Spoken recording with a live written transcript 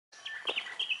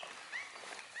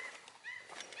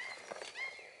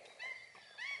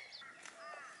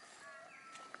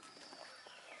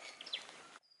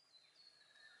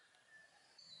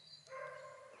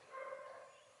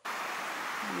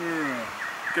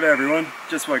G'day everyone,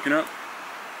 just woken up.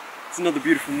 It's another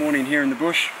beautiful morning here in the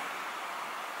bush.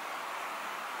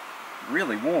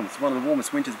 Really warm, it's one of the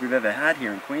warmest winters we've ever had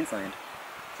here in Queensland.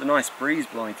 It's a nice breeze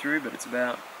blowing through, but it's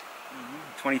about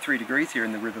 23 degrees here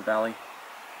in the river valley.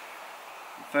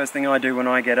 The first thing I do when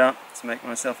I get up is make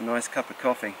myself a nice cup of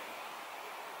coffee.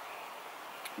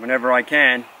 Whenever I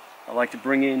can, I like to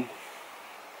bring in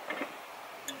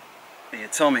the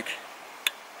Atomic.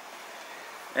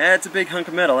 Yeah, it's a big hunk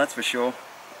of metal, that's for sure.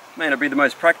 May not be the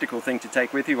most practical thing to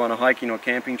take with you on a hiking or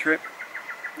camping trip.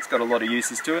 It's got a lot of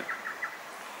uses to it.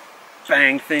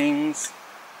 Bang things,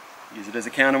 use it as a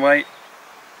counterweight.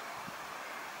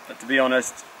 But to be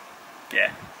honest,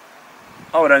 yeah,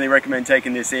 I would only recommend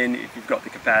taking this in if you've got the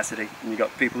capacity and you've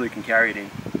got people who can carry it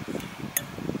in.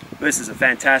 This is a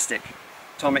fantastic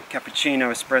Atomic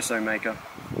cappuccino espresso maker.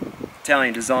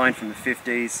 Italian design from the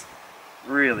 50s.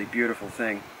 Really beautiful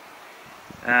thing.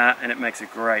 And it makes a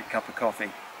great cup of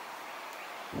coffee.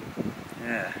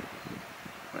 Yeah,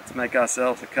 let's make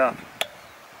ourselves a cup.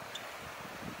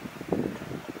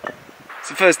 So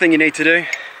the first thing you need to do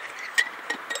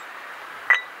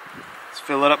is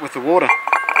fill it up with the water.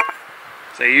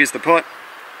 So you use the pot.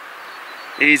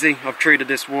 Easy, I've treated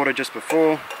this water just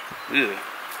before. Ugh.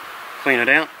 Clean it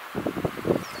out.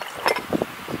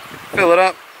 Fill it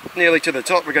up nearly to the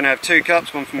top. We're going to have 2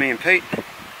 cups, one for me and Pete.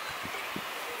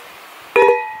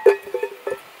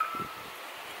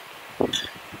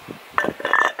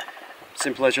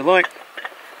 Simple as you like.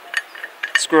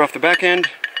 Screw off the back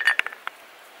end.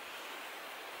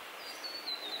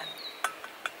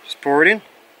 Just pour it in.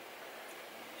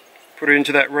 Put it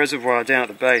into that reservoir down at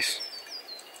the base.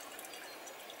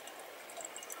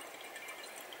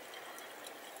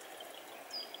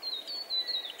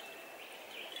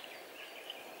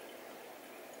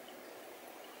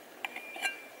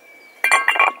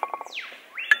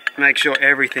 Make sure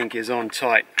everything is on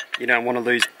tight. You don't want to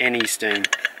lose any steam.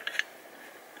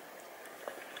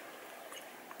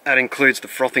 That includes the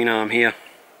frothing arm here.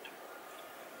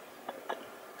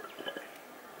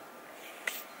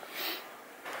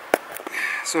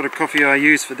 Sort of coffee I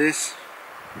use for this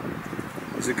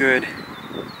is a good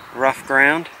rough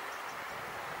ground.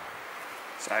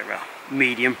 So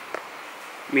medium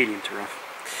to rough.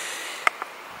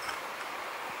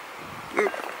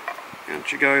 Oop,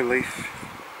 out you go, leaf.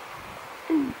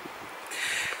 Ooh.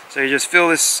 So you just fill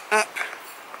this up.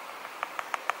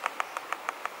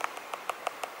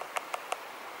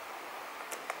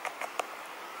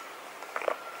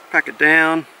 Pack it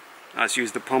down. I just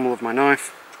use the pommel of my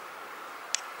knife.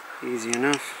 Easy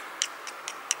enough.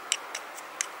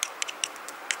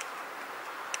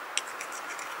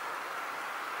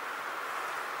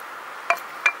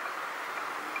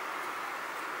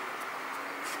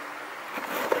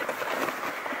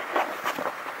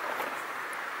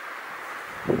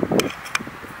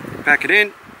 Pack it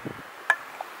in.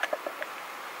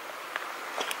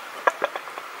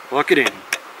 Lock it in.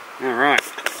 All right.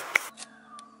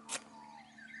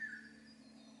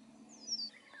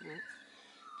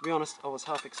 To be honest, I was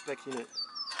half expecting it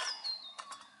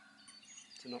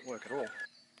to not work at all. Put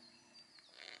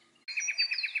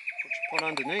your pot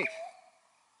underneath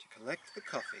to collect the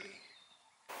coffee.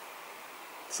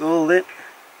 It's all lit.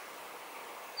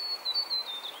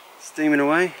 Steaming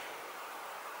away.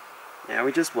 Now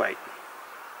we just wait.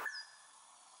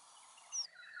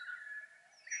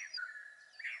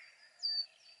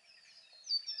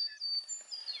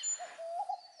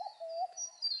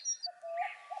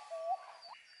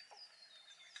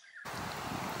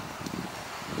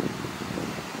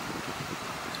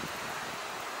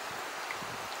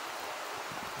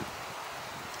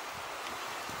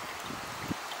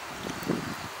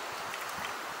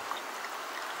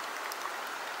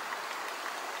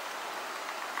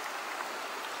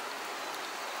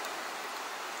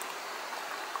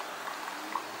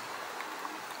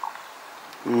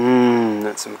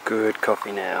 That's some good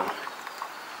coffee now.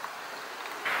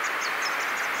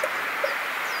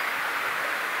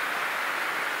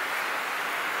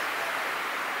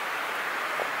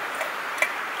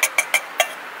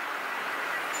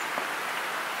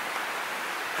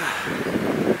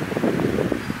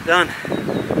 Done.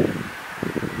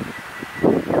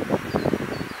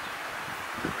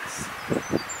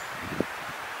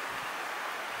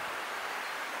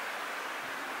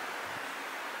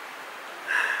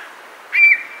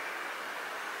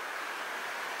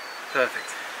 Perfect.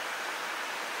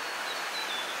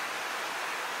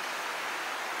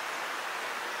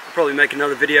 I'll probably make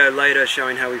another video later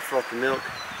showing how we froth the milk.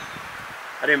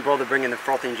 I didn't bother bringing the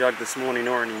frothing jug this morning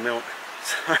or any milk,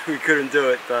 so we couldn't do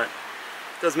it, but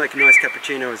it does make a nice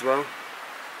cappuccino as well.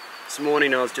 This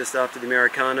morning I was just after the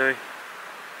Americano,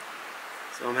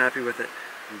 So I'm happy with it.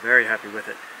 I'm very happy with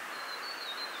it.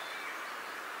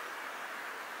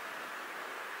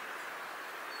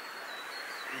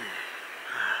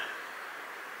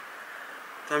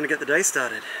 Time to get the day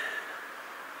started.